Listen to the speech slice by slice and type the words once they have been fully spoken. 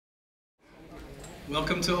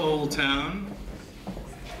Welcome to Old Town.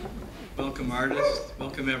 Welcome artists.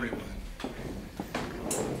 Welcome everyone.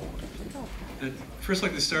 I'd first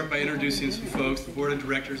like to start by introducing some folks, the Board of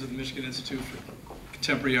Directors of the Michigan Institute for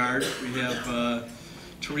Contemporary Art. We have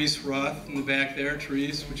Therese Roth in the back there.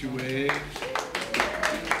 Therese, would you wave?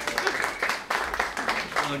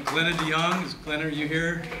 Glenna DeYoung. Is Glenna, are you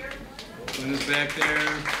here? Glenna's back there.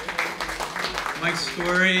 Mike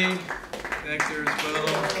Story, back there as well.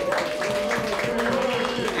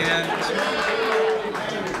 And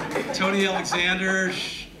Tony Alexander.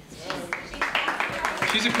 She's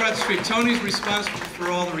across the street. Tony's responsible for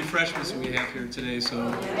all the refreshments that we have here today. So,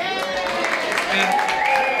 and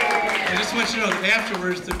I just want you to know that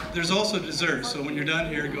afterwards, there's also dessert. So when you're done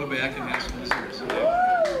here, go back and have some desserts.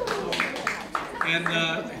 And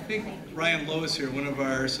I think Ryan Lowe is here, one of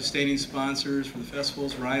our sustaining sponsors for the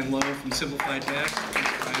festivals. Ryan Lowe from Simplified Tax.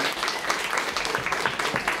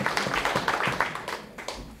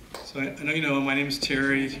 So I know you know, my name is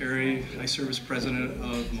Terry. I serve as president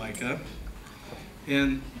of MICA.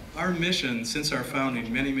 And our mission, since our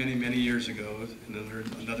founding many years ago,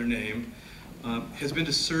 another name, has been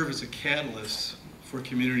to serve as a catalyst for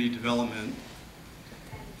community development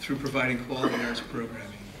through providing quality arts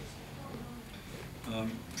programming.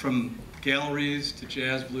 From galleries to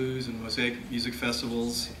jazz, blues, and mosaic music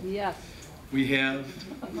festivals, yes, we have,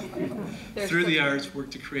 through the arts,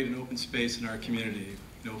 worked to create an open space in our community.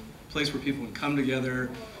 You know, a place where people can come together,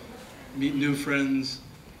 meet new friends,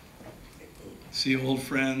 see old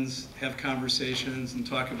friends, have conversations, and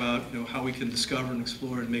talk about how we can discover and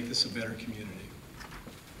explore and make this a better community.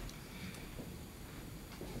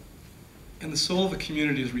 And the soul of a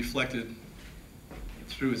community is reflected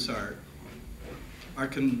through its art.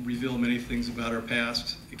 Art can reveal many things about our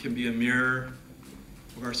past. It can be a mirror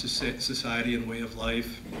of our society and way of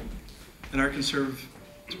life. And art can serve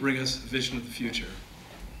to bring us a vision of the future.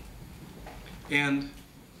 And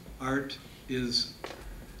art is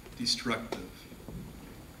destructive.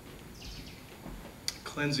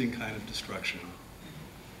 Cleansing kind of destruction.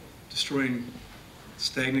 Destroying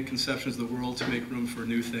stagnant conceptions of the world to make room for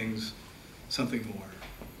new things, something more.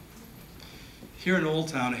 Here in Old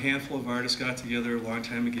Town, a handful of artists got together a long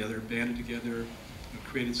time together, banded together,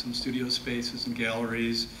 created some studio spaces and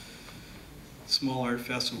galleries, small art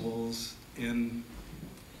festivals, and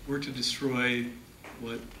worked to destroy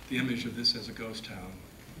what the image of this as a ghost town.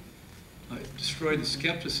 It destroyed the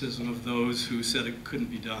skepticism of those who said it couldn't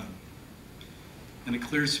be done, and it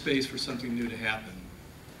cleared space for something new to happen.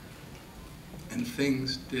 And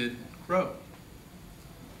things did grow.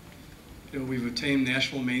 We've attained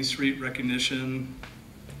national Main Street recognition.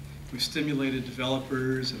 We've stimulated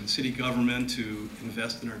developers and city government to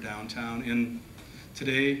invest in our downtown. And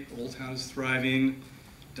today, Old Town is thriving,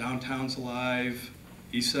 downtown's alive,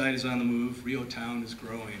 East Side is on the move, Rio Town is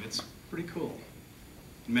growing. It's pretty cool.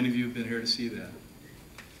 Many of you have been here to see that.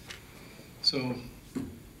 So,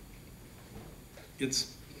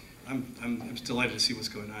 I'm delighted to see what's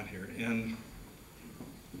going on here. And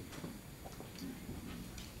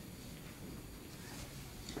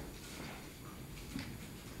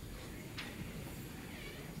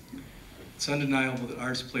it's undeniable that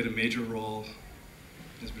art's played a major role,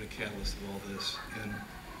 has been a catalyst of all this, and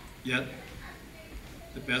yet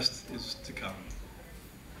the best is to come.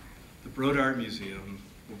 The Broad Art Museum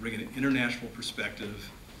will bring an international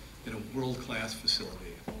perspective in a world-class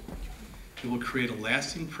facility. It will create a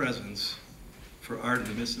lasting presence for art in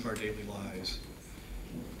the midst of our daily lives.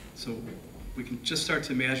 So we can just start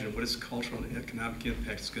to imagine what its cultural and economic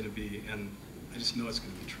impact is going to be, and I just know it's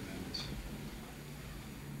going to be tremendous.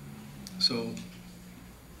 So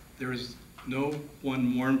there is no one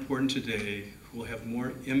more important today who will have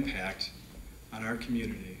more impact on our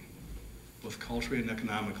community, both culturally and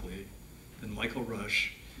economically, than Michael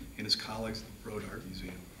Rush and his colleagues at the Broad Art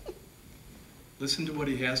Museum. Listen to what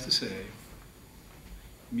he has to say,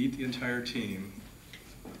 meet the entire team.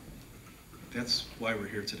 That's why we're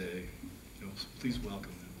here today. So please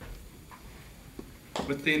welcome them.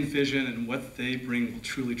 What they envision and what they bring will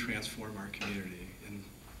truly transform our community, and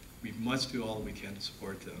we must do all we can to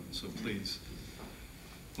support them. So please,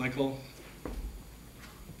 Michael,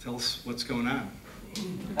 tell us what's going on.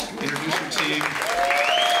 Introduce your team,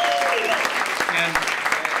 and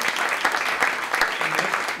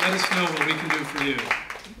let us know what we can do for you.